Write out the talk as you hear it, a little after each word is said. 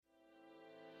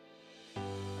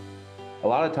A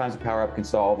lot of times the Power App can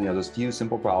solve, those few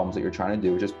simple problems that you're trying to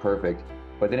do, which is perfect,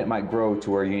 but then it might grow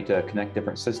to where you need to connect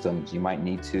different systems. You might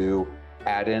need to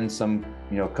add in some,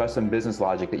 custom business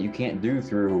logic that you can't do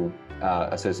through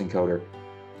a citizen coder.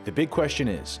 The big question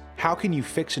is, how can you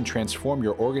fix and transform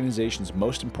your organization's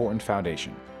most important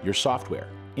foundation, your software,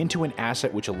 into an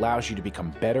asset which allows you to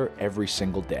become better every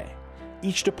single day?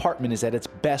 Each department is at its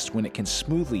best when it can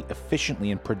smoothly,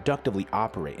 efficiently, and productively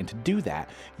operate. And to do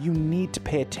that, you need to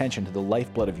pay attention to the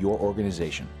lifeblood of your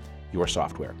organization, your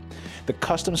software. The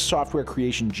custom software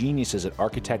creation geniuses at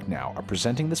ArchitectNow are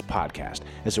presenting this podcast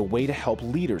as a way to help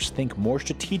leaders think more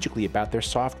strategically about their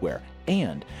software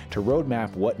and to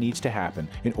roadmap what needs to happen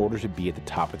in order to be at the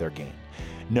top of their game.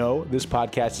 No, this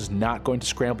podcast is not going to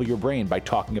scramble your brain by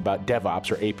talking about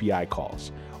DevOps or API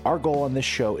calls. Our goal on this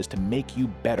show is to make you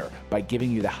better by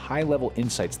giving you the high-level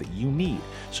insights that you need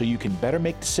so you can better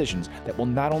make decisions that will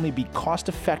not only be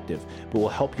cost-effective, but will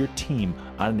help your team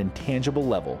on an intangible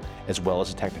level as well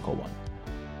as a technical one.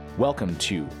 Welcome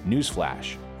to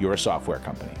Newsflash, you're a software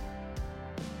company.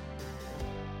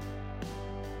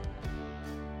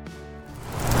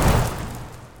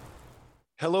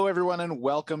 Hello, everyone, and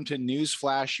welcome to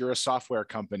Newsflash, you're a software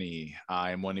company.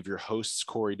 I am one of your hosts,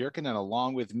 Corey Durkin, and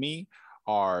along with me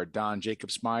are Don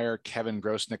Jacobsmeyer, Kevin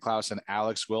Gross-Niklaus, and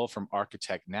Alex Will from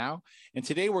ArchitectNow. And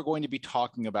today we're going to be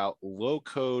talking about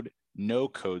low-code,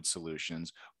 no-code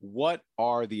solutions. What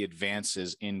are the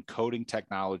advances in coding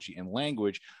technology and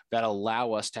language that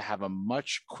allow us to have a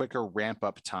much quicker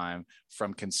ramp-up time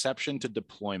from conception to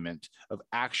deployment of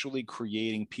actually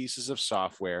creating pieces of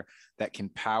software that can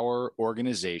power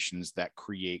organizations that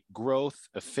create growth,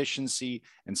 efficiency,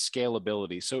 and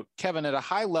scalability? So, Kevin, at a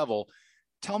high level,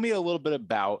 tell me a little bit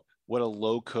about what a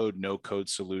low-code, no-code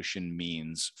solution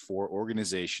means for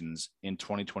organizations in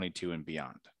 2022 and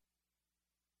beyond.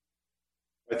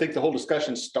 I think the whole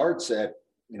discussion starts at,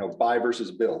 buy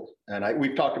versus build. And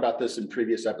we've talked about this in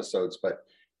previous episodes, but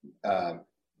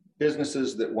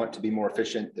businesses that want to be more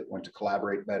efficient, that want to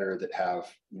collaborate better, that have,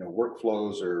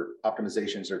 workflows or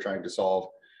optimizations they're trying to solve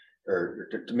or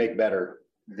to make better,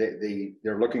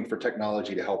 they're looking for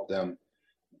technology to help them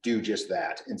do just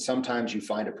that. And sometimes you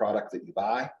find a product that you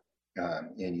buy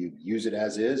and you use it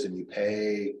as is, and you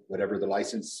pay whatever the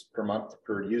license per month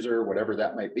per user, whatever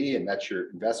that might be, and that's your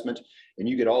investment, and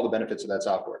you get all the benefits of that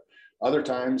software. Other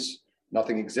times,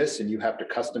 nothing exists and you have to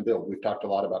custom build. We've talked a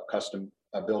lot about custom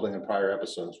building in prior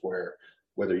episodes, where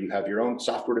whether you have your own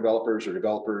software developers or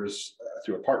developers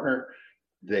through a partner,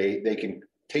 they can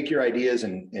take your ideas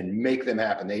and make them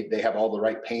happen. They have all the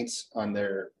right paints on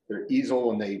their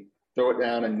easel, and they throw it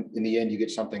down, and in the end, you get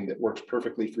something that works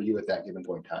perfectly for you at that given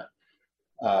point in time.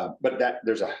 But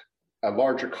there's a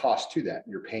larger cost to that.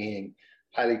 You're paying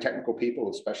highly technical people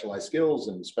with specialized skills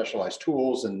and specialized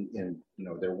tools, and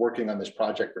they're working on this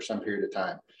project for some period of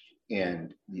time.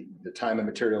 And the time and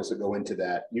materials that go into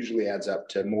that usually adds up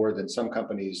to more than some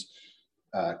companies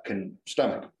can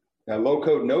stomach. Now, low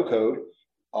code, no code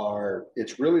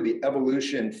it's really the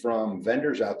evolution from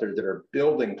vendors out there that are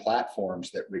building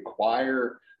platforms that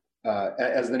require,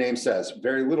 as the name says,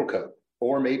 very little code,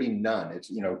 or maybe none. It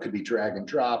could be drag and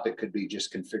drop. It could be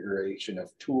just configuration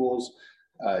of tools.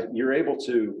 You're able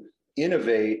to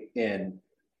innovate and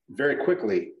very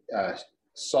quickly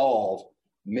solve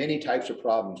many types of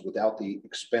problems without the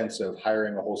expense of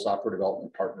hiring a whole software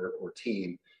development partner or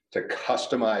team to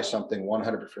customize something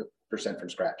 100% from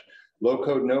scratch. Low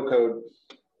code, no code.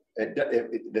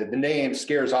 The name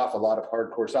scares off a lot of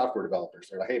hardcore software developers.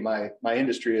 They're like, hey, my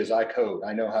industry is I code.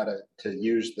 I know how to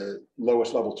use the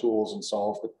lowest level tools and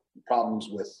solve the problems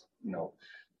with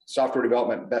software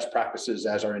development best practices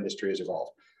as our industry has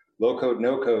evolved. Low code,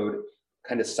 no code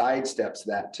kind of sidesteps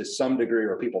that to some degree,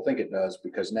 or people think it does,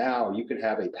 because now you can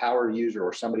have a power user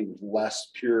or somebody with less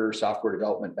pure software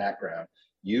development background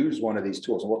use one of these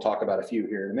tools. And we'll talk about a few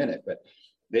here in a minute, but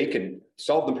they can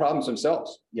solve the problems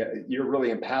themselves. Yeah, you're really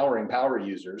empowering power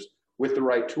users with the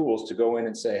right tools to go in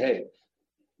and say, hey,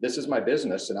 this is my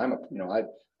business, and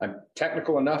I'm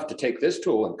technical enough to take this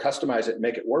tool and customize it and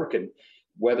make it work. And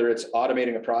whether it's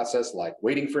automating a process like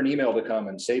waiting for an email to come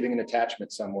and saving an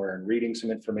attachment somewhere and reading some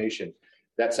information,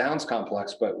 that sounds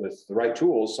complex, but with the right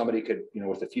tools, somebody could,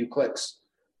 with a few clicks,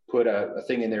 put a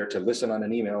thing in there to listen on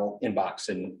an email inbox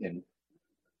and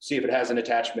see if it has an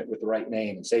attachment with the right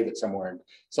name and save it somewhere. And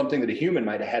something that a human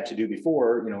might have had to do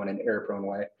before, in an error-prone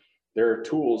way. There are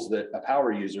tools that a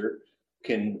power user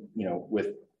can,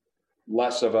 with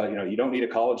less of you don't need a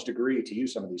college degree to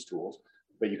use some of these tools,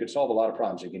 but you can solve a lot of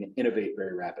problems. You can innovate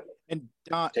very rapidly. And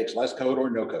it takes less code or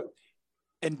no code.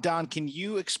 And Don, can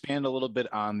you expand a little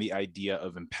bit on the idea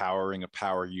of empowering a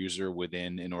power user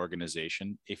within an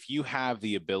organization? If you have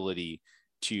the ability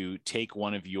to take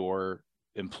one of your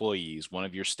employees, one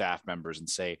of your staff members, and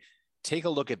say, take a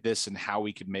look at this and how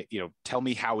we could make, tell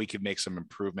me how we could make some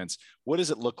improvements. What does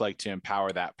it look like to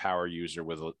empower that power user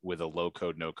with a low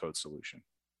code, no code solution?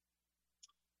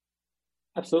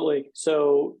 Absolutely.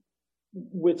 So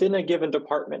within a given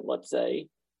department, let's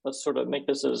sort of make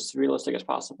this as realistic as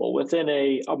possible. Within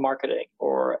a marketing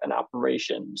or an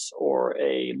operations or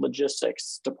a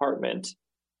logistics department,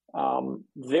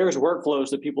 there's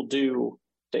workflows that people do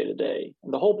day to day.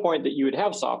 And the whole point that you would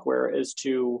have software is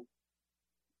to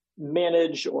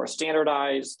manage or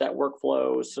standardize that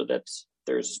workflow so that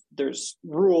there's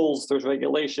rules, there's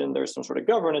regulation, there's some sort of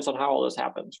governance on how all this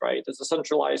happens, right? There's a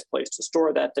centralized place to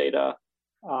store that data.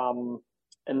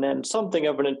 And then something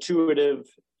of an intuitive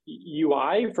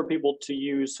UI for people to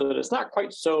use so that it's not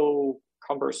quite so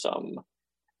cumbersome,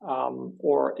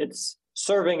 or it's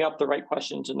serving up the right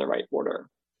questions in the right order.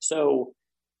 So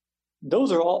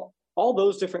those are all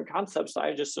those different concepts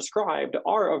I just described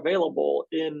are available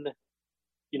in,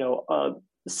 a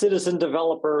citizen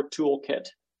developer toolkit.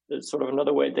 It's sort of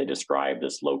another way they describe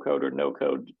this low code or no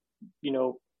code,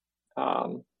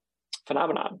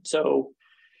 phenomenon. So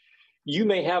you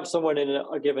may have someone in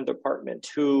a given department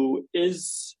who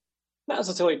is not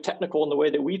necessarily technical in the way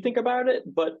that we think about it,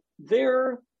 but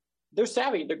they're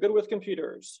savvy. They're good with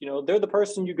computers. They're the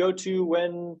person you go to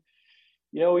when,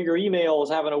 your email is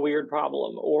having a weird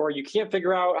problem, or you can't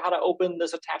figure out how to open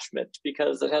this attachment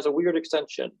because it has a weird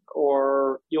extension,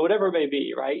 or, whatever it may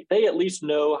be, right? They at least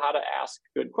know how to ask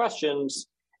good questions,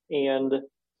 and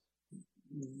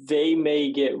they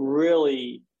may get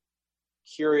really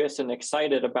curious and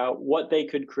excited about what they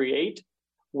could create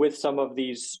with some of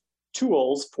these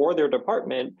tools for their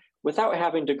department without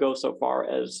having to go so far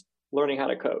as learning how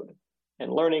to code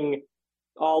and learning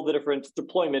all the different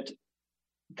deployment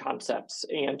concepts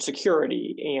and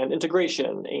security and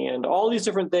integration and all these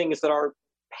different things that are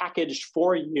packaged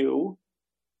for you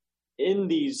in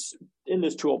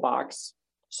this toolbox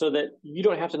so that you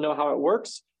don't have to know how it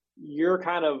works. You're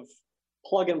kind of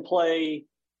plug and play,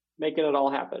 making it all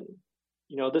happen.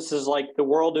 This is like the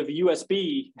world of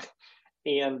USB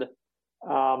and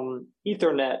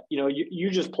Ethernet. You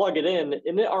just plug it in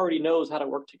and it already knows how to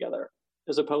work together,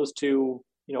 as opposed to,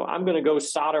 I'm going to go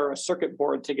solder a circuit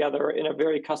board together in a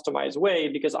very customized way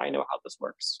because I know how this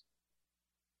works.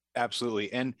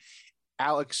 Absolutely. And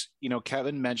Alex,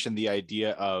 Kevin mentioned the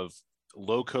idea of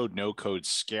low code, no code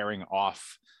scaring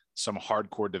off some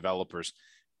hardcore developers.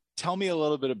 Tell me a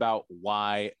little bit about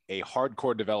why a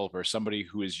hardcore developer, somebody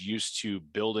who is used to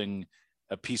building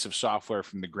a piece of software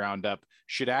from the ground up,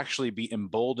 should actually be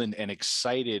emboldened and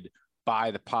excited by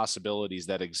the possibilities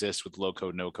that exist with low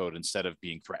code, no code instead of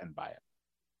being threatened by it.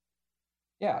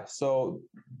 Yeah, so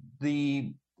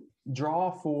the draw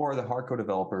for the hardcore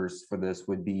developers for this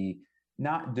would be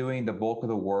not doing the bulk of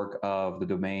the work of the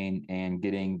domain and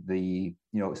getting the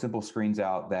simple screens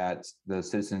out that the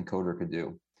citizen coder could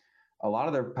do. A lot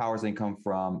of their powers then come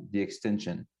from the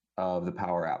extension of the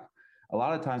Power App. A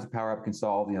lot of times the Power App can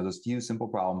solve those few simple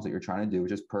problems that you're trying to do,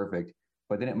 which is perfect,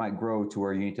 but then it might grow to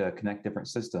where you need to connect different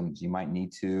systems. You might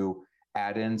need to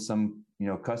add in some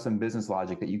custom business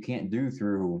logic that you can't do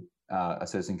through a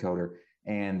citizen coder.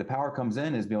 And the power comes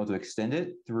in is being able to extend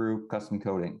it through custom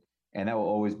coding. And that will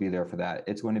always be there for that.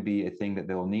 It's going to be a thing that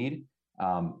they'll need.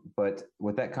 But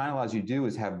what that kind of allows you to do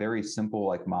is have very simple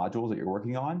modules that you're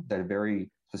working on that are very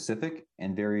specific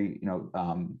and very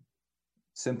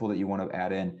simple that you want to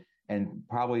add in, and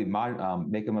probably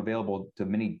make them available to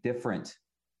many different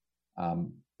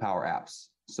Power Apps.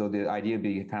 So the idea would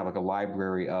be kind of like a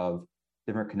library of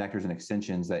different connectors and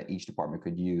extensions that each department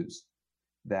could use,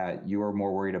 that you are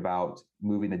more worried about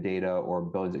moving the data or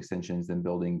building extensions than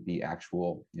building the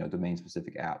actual domain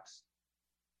specific apps.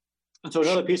 And so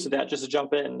another piece of that, just to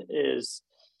jump in, is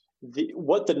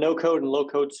what the no code and low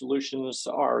code solutions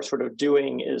are sort of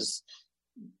doing is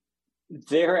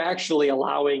they're actually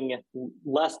allowing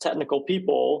less technical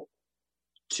people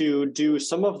to do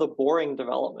some of the boring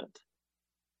development.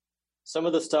 Some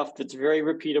of the stuff that's very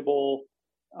repeatable,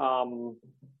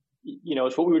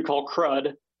 it's what we would call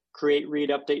CRUD, create,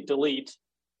 read, update, delete,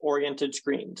 oriented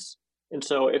screens. And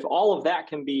so if all of that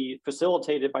can be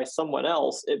facilitated by someone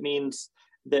else, it means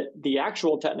that the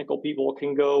actual technical people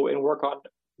can go and work on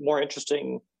more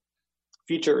interesting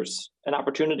features and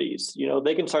opportunities.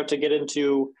 They can start to get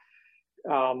into,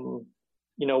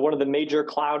 one of the major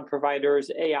cloud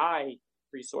providers' AI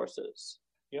resources.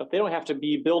 If they don't have to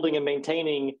be building and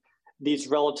maintaining these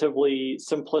relatively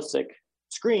simplistic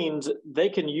screens, they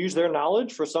can use their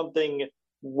knowledge for something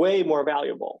way more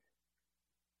valuable.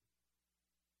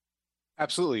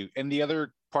 Absolutely. And the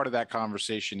other part of that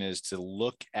conversation is to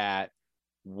look at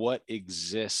what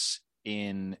exists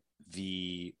in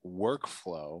the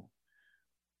workflow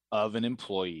of an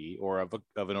employee or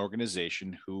of an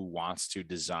organization who wants to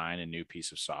design a new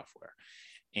piece of software.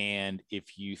 And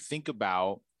if you think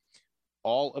about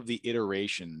all of the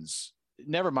iterations,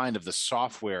 never mind of the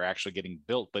software actually getting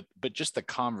built, but just the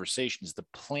conversations, the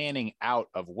planning out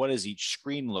of what does each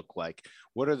screen look like?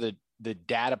 What are the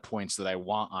data points that I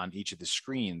want on each of the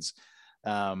screens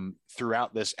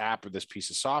throughout this app or this piece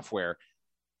of software?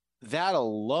 That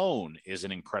alone is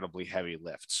an incredibly heavy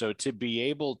lift. So to be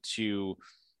able to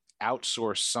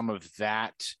outsource some of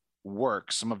that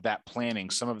work, some of that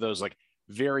planning, some of those like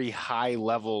very high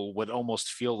level, would almost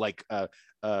feel like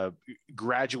a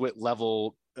graduate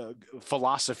level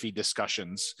philosophy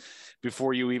discussions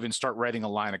before you even start writing a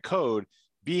line of code,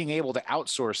 being able to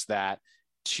outsource that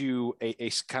to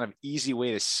a kind of easy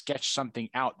way to sketch something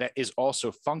out that is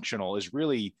also functional is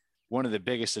really one of the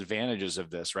biggest advantages of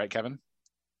this, right, Kevin?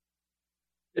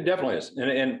 It definitely is.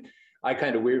 And I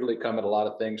kind of weirdly come at a lot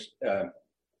of things,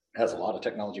 as a lot of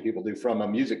technology people do, from a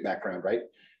music background, right?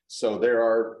 So there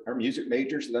are music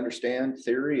majors that understand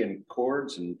theory and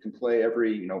chords and can play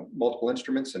every, multiple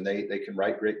instruments, and they can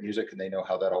write great music and they know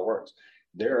how that all works.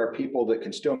 There are people that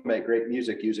can still make great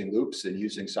music using loops and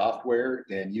using software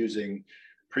and using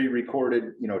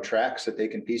pre-recorded, tracks that they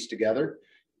can piece together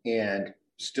and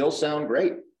still sound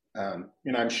great.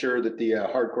 And I'm sure that the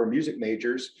hardcore music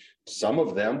majors, some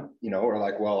of them, are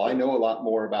like, well, I know a lot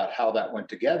more about how that went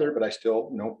together, but I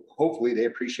still, hopefully they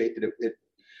appreciate that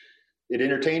it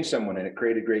entertained someone and it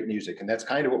created great music. And that's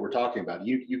kind of what we're talking about.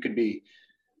 You could be,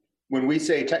 when we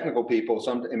say technical people,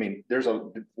 there's a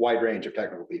wide range of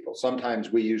technical people.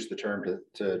 Sometimes we use the term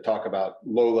to talk about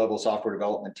low-level software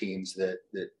development teams that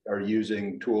are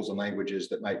using tools and languages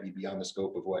that might be beyond the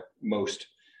scope of what most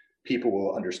people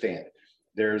will understand.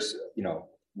 There's,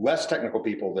 less technical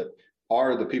people that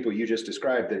are the people you just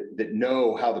described that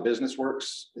know how the business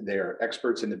works. They're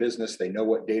experts in the business. They know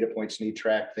what data points need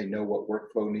tracked. They know what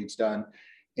workflow needs done.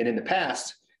 And in the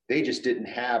past, they just didn't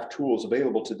have tools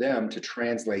available to them to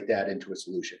translate that into a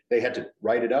solution. They had to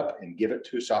write it up and give it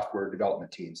to software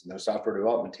development teams. And those software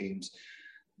development teams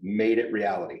made it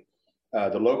reality.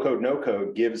 The low code, no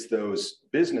code gives those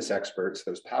business experts,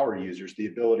 those power users, the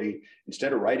ability,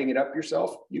 instead of writing it up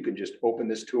yourself, you can just open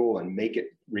this tool and make it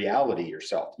reality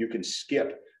yourself. You can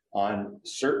skip on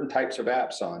certain types of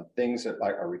apps, on things that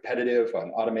are repetitive,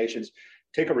 on automations.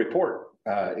 Take a report.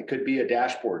 It could be a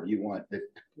dashboard you want that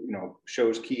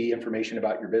shows key information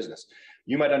about your business.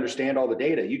 You might understand all the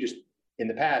data. You just, in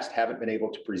the past, haven't been able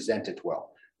to present it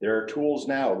well. There are tools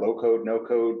now, low code, no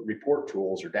code report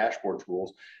tools or dashboard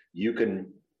tools. You can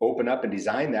open up and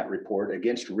design that report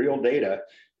against real data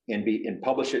and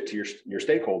publish it to your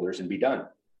stakeholders and be done.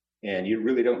 And you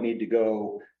really don't need to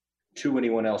go to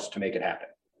anyone else to make it happen.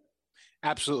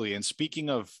 Absolutely. And speaking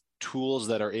of tools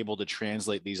that are able to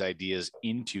translate these ideas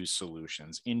into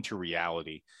solutions, into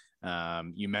reality,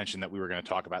 you mentioned that we were going to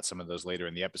talk about some of those later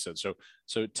in the episode.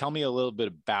 So tell me a little bit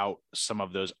about some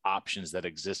of those options that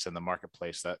exist in the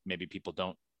marketplace that maybe people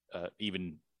don't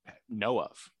even know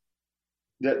of.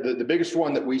 The biggest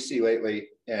one that we see lately,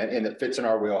 and that fits in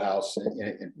our wheelhouse,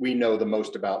 and we know the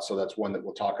most about, so that's one that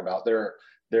we'll talk about.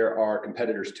 There are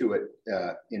competitors to it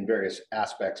in various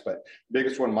aspects, but the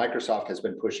biggest one Microsoft has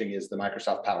been pushing is the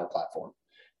Microsoft Power Platform.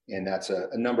 And that's a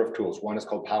number of tools. One is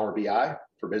called Power BI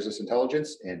for business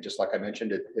intelligence. And just like I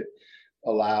mentioned, it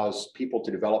allows people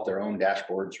to develop their own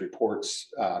dashboards, reports,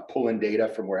 pull in data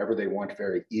from wherever they want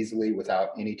very easily without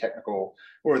any technical,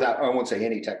 or without, I won't say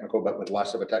any technical, but with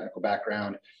less of a technical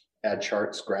background, add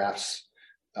charts, graphs,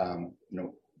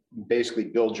 basically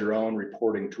build your own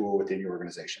reporting tool within your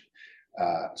organization.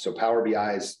 So Power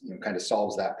BI is, kind of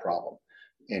solves that problem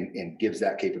and gives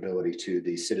that capability to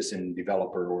the citizen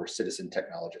developer or citizen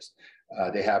technologist.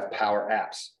 They have Power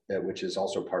Apps, which is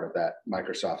also part of that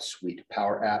Microsoft suite.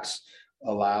 Power Apps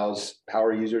allows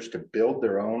power users to build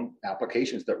their own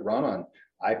applications that run on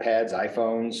iPads,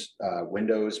 iPhones,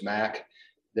 Windows, Mac,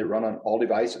 that run on all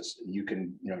devices. You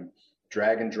can,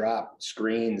 drag and drop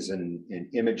screens and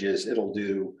images. It'll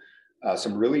do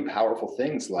some really powerful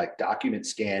things like document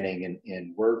scanning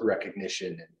and word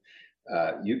recognition.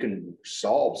 And you can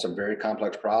solve some very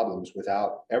complex problems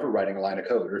without ever writing a line of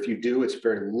code. Or if you do, it's a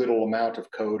very little amount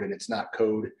of code, and it's not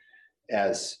code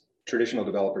as traditional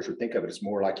developers would think of it. It's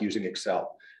more like using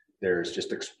Excel. There's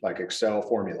just like Excel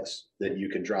formulas that you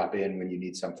can drop in when you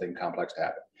need something complex to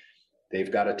happen.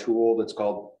 They've got a tool that's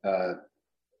called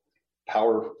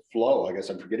Power Flow. I guess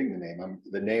I'm forgetting the name.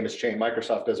 The name has changed.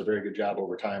 Microsoft does a very good job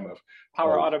over time of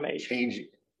Power Automate. Changing.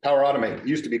 Power Automate. It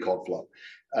used to be called Flow.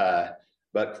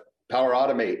 But Power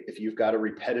Automate, if you've got a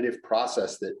repetitive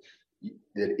process that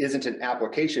isn't an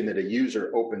application that a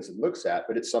user opens and looks at,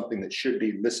 but it's something that should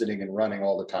be listening and running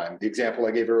all the time. The example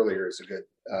I gave earlier is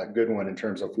a good one in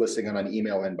terms of listening on an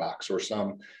email inbox, or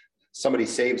somebody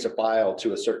saves a file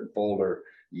to a certain folder.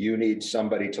 You need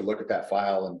somebody to look at that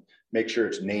file and make sure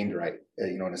it's named right,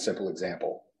 in a simple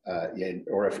example.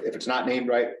 Or if it's not named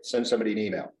right, send somebody an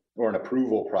email. Or an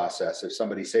approval process. If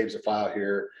somebody saves a file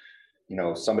here,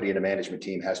 somebody in a management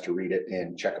team has to read it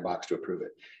and check a box to approve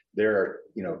it. There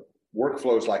are,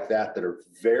 workflows like that are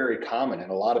very common in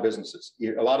a lot of businesses.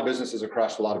 A lot of businesses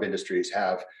across a lot of industries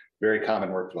have very common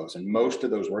workflows, and most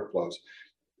of those workflows,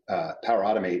 Power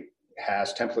Automate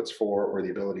has templates for, or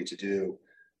the ability to do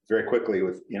very quickly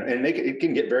with, and it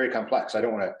can get very complex. I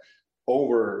don't want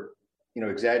to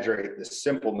exaggerate the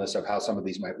simpleness of how some of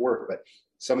these might work, but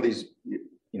some of these,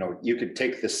 you could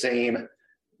take the same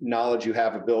knowledge you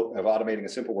have of automating a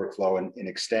simple workflow and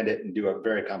extend it and do a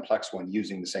very complex one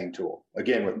using the same tool.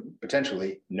 Again, with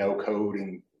potentially no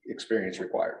coding experience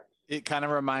required. It kind of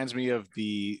reminds me of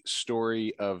the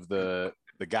story of the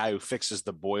guy who fixes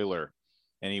the boiler,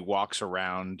 and he walks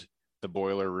around the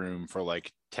boiler room for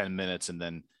like 10 minutes and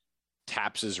then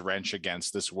taps his wrench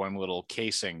against this one little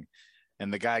casing.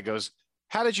 And the guy goes,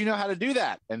 "How did you know how to do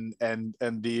that?" And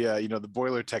the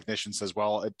boiler technician says,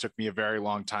 "Well, it took me a very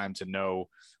long time to know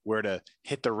where to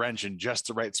hit the wrench in just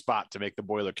the right spot to make the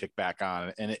boiler kick back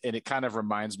on." And it kind of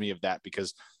reminds me of that,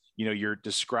 because you're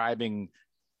describing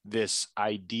this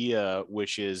idea,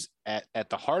 which is at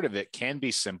the heart of it, can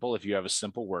be simple if you have a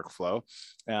simple workflow,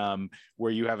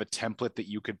 where you have a template that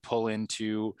you could pull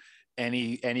into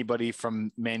anybody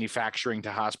from manufacturing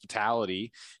to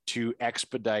hospitality to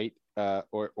expedite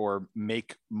or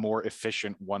make more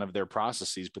efficient one of their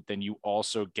processes. But then you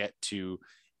also get to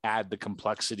add the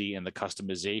complexity and the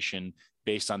customization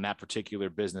based on that particular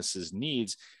business's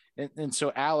needs. And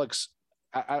so, Alex,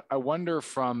 I wonder,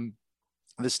 from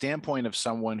the standpoint of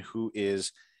someone who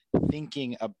is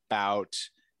thinking about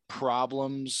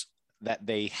problems that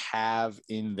they have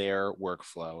in their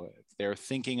workflow, if they're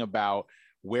thinking about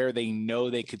where they know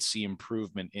they could see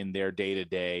improvement in their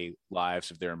day-to-day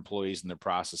lives of their employees and their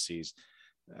processes,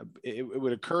 it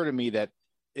would occur to me that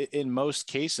in most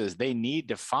cases, they need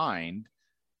to find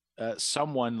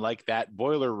someone like that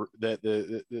boiler,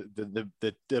 the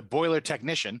boiler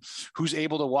technician, who's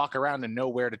able to walk around and know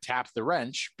where to tap the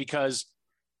wrench. Because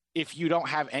if you don't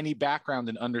have any background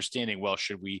in understanding, well,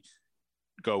 should we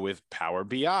go with Power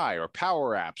BI or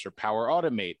Power Apps or Power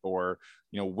Automate, or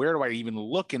where do I even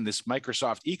look in this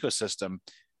Microsoft ecosystem?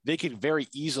 They could very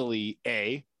easily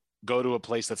go to a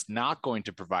place that's not going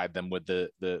to provide them with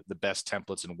the best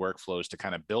templates and workflows to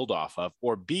kind of build off of,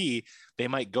 or B, they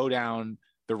might go down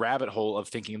the rabbit hole of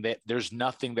thinking that there's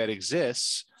nothing that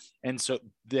exists, and so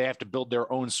they have to build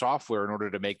their own software in order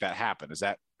to make that happen. Is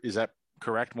that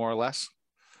correct, more or less?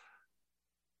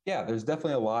 Yeah, there's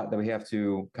definitely a lot that we have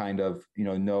to kind of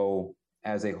know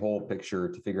as a whole picture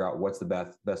to figure out what's the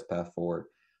best path forward.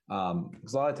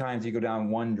 Because a lot of times you go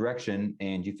down one direction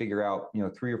and you figure out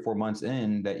 3 or 4 months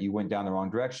in that you went down the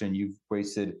wrong direction. You've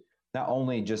wasted not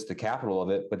only just the capital of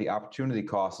it, but the opportunity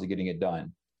cost of getting it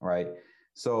done, right?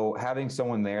 So having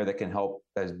someone there that can help,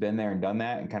 has been there and done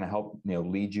that, and kind of help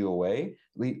lead you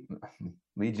lead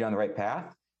you on the right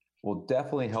path, will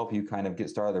definitely help you kind of get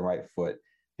started on the right foot.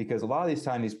 Because a lot of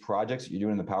these projects that you're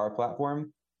doing in the Power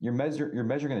Platform, you're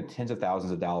measuring in the tens of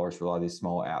thousands of dollars for a lot of these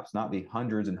small apps, not the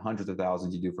hundreds and hundreds of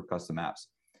thousands you do for custom apps.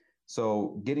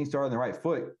 So getting started on the right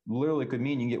foot literally could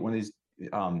mean you can get one of these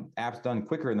apps done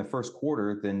quicker in the first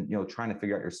quarter than trying to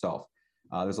figure out yourself.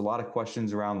 There's a lot of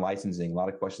questions around licensing, a lot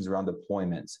of questions around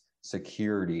deployments,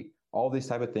 security, all these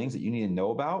type of things that you need to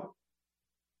know about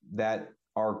that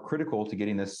are critical to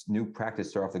getting this new practice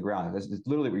started off the ground. It's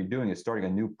literally what you're doing is starting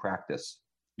a new practice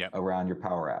around your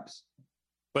Power Apps.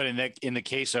 But in the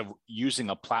case of using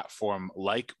a platform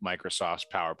like Microsoft's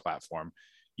Power Platform,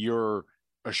 you're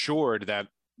assured that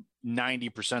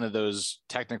 90% of those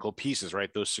technical pieces, right,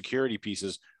 those security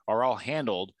pieces, are all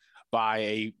handled by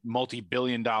a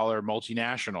multi-billion-dollar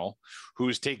multinational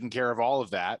who's taking care of all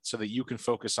of that, so that you can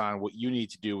focus on what you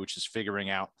need to do, which is figuring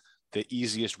out the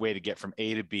easiest way to get from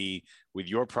A to B with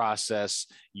your process,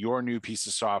 your new piece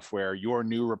of software, your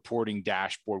new reporting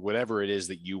dashboard, whatever it is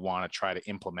that you want to try to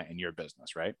implement in your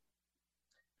business, right?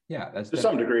 Yeah, that's to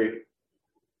some degree.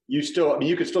 You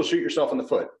could still shoot yourself in the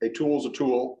foot. A tool's a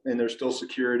tool, and there's still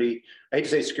security. I hate to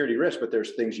say security risk, but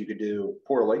there's things you could do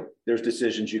poorly. There's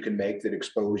decisions you can make that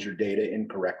expose your data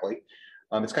incorrectly.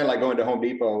 It's kind of like going to Home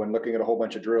Depot and looking at a whole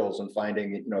bunch of drills and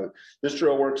finding, this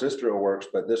drill works,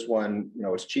 but this one,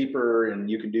 is cheaper and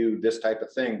you can do this type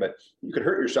of thing, but you could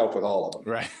hurt yourself with all of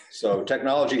them. Right. So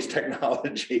technology is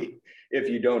technology if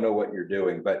you don't know what you're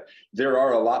doing. But there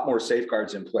are a lot more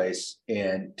safeguards in place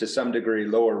and to some degree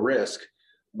lower risk,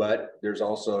 but there's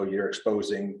also, you're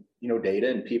exposing, data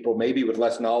and people maybe with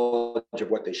less knowledge of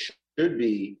what they should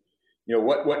be,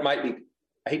 what might be,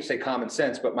 I hate to say common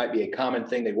sense, but might be a common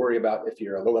thing they worry about if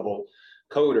you're a low-level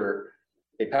coder,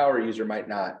 a power user might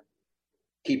not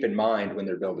keep in mind when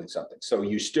they're building something. So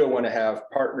you still want to have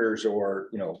partners or,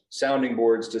 sounding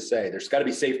boards to say there's got to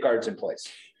be safeguards in place.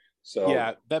 So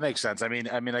yeah, that makes sense. I mean,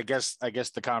 I guess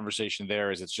the conversation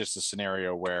there is it's just a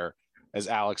scenario where, as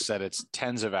Alex said, it's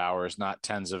tens of hours, not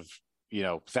tens of,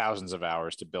 thousands of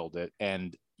hours to build it.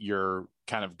 And you're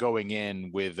kind of going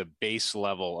in with a base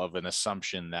level of an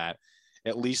assumption that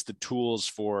at least the tools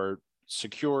for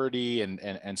security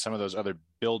and some of those other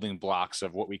building blocks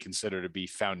of what we consider to be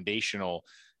foundational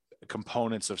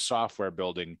components of software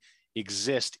building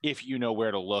exist if you know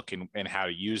where to look and how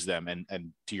to use them.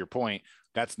 And to your point,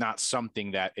 that's not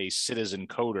something that a citizen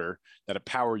coder, that a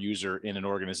power user in an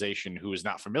organization who is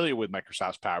not familiar with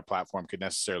Microsoft's Power Platform could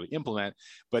necessarily implement.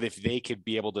 But if they could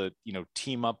be able to,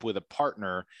 team up with a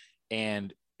partner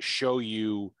and show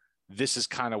you, this is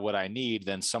kind of what I need,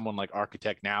 then someone like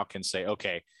ArchitectNow can say,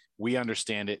 okay, we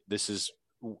understand it. This is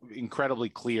incredibly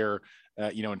clear,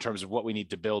 in terms of what we need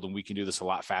to build. And we can do this a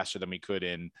lot faster than we could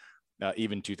in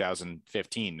even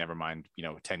 2015, never mind,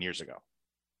 10 years ago.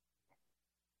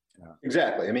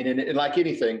 Exactly. I mean, and like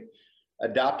anything,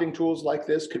 adopting tools like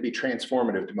this could be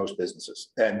transformative to most businesses,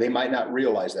 and they might not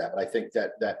realize that, but I think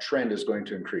that trend is going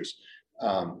to increase.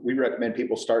 We recommend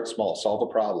people start small, solve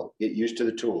a problem, get used to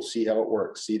the tool, see how it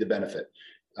works, see the benefit.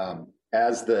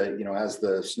 As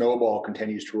the snowball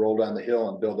continues to roll down the hill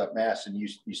and build up mass, and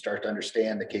you start to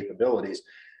understand the capabilities,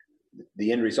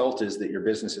 the end result is that your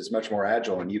business is much more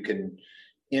agile and you can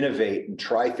innovate and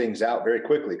try things out very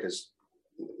quickly. Because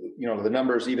the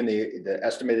numbers, even the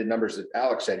estimated numbers that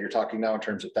Alex said, you're talking now in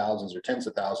terms of thousands or tens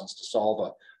of thousands to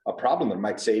solve a problem that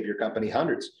might save your company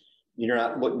hundreds. You're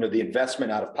not looking, the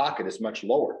investment out of pocket is much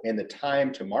lower and the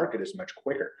time to market is much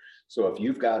quicker. So if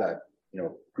you've got a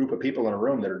group of people in a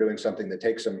room that are doing something that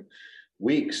takes them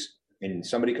weeks, and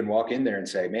somebody can walk in there and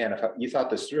say, man, if you thought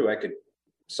this through, I could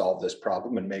solve this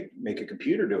problem and make a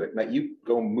computer do it. But you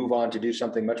go move on to do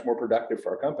something much more productive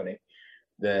for our company,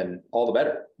 then all the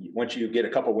better. Once you get a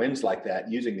couple wins like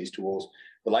that using these tools,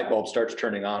 the light bulb starts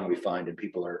turning on, we find, and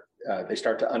people are, they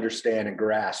start to understand and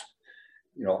grasp,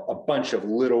 a bunch of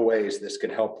little ways this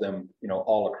could help them,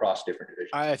 all across different divisions.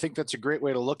 I think that's a great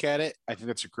way to look at it. I think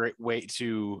that's a great way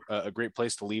to, a great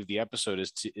place to leave the episode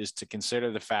is to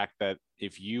consider the fact that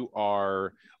if you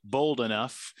are bold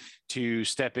enough to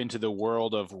step into the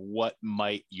world of what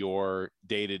might your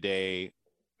day-to-day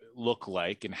look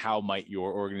like and how might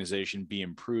your organization be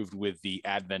improved with the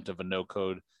advent of a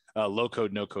low-code,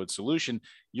 no-code solution,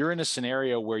 you're in a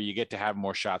scenario where you get to have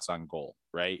more shots on goal,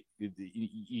 right?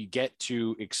 You get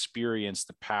to experience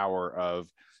the power of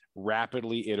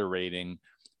rapidly iterating,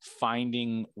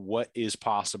 finding what is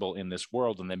possible in this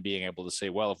world, and then being able to say,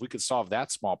 well, if we could solve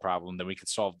that small problem, then we could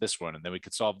solve this one, and then we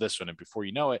could solve this one. And before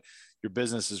you know it, your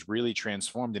business is really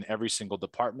transformed in every single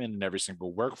department, in every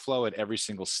single workflow, at every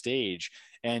single stage.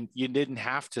 And you didn't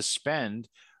have to spend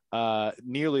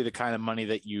nearly the kind of money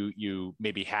that you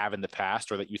maybe have in the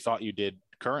past or that you thought you did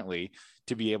currently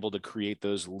to be able to create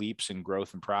those leaps in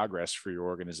growth and progress for your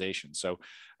organization. So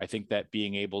I think that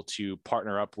being able to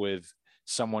partner up with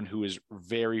someone who is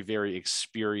very, very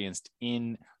experienced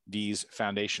in these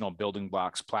foundational building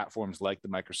blocks platforms like the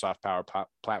Microsoft Power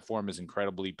Platform is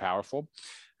incredibly powerful.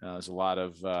 There's a lot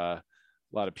of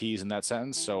P's in that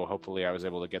sentence. So hopefully I was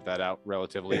able to get that out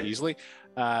relatively easily.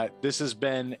 This has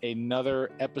been another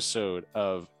episode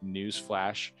of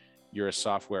Newsflash. You're a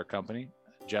software company.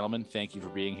 Gentlemen, thank you for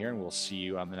being here, and we'll see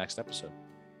you on the next episode.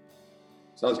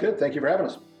 Sounds good. Thank you for having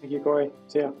us. Thank you, Corey.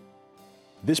 See ya.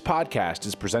 This podcast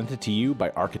is presented to you by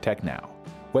ArchitectNow.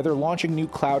 Whether launching new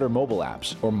cloud or mobile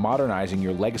apps or modernizing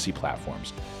your legacy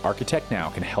platforms,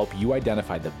 ArchitectNow can help you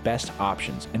identify the best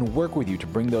options and work with you to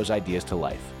bring those ideas to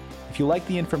life. If you like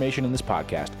the information in this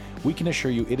podcast, we can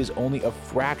assure you it is only a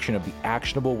fraction of the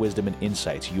actionable wisdom and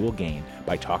insights you will gain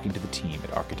by talking to the team at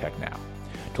ArchitectNow.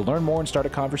 To learn more and start a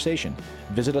conversation,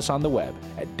 visit us on the web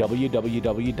at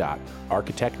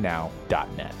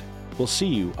www.architectnow.net. We'll see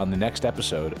you on the next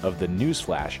episode of the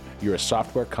Newsflash, You're a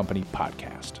Software Company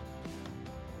podcast.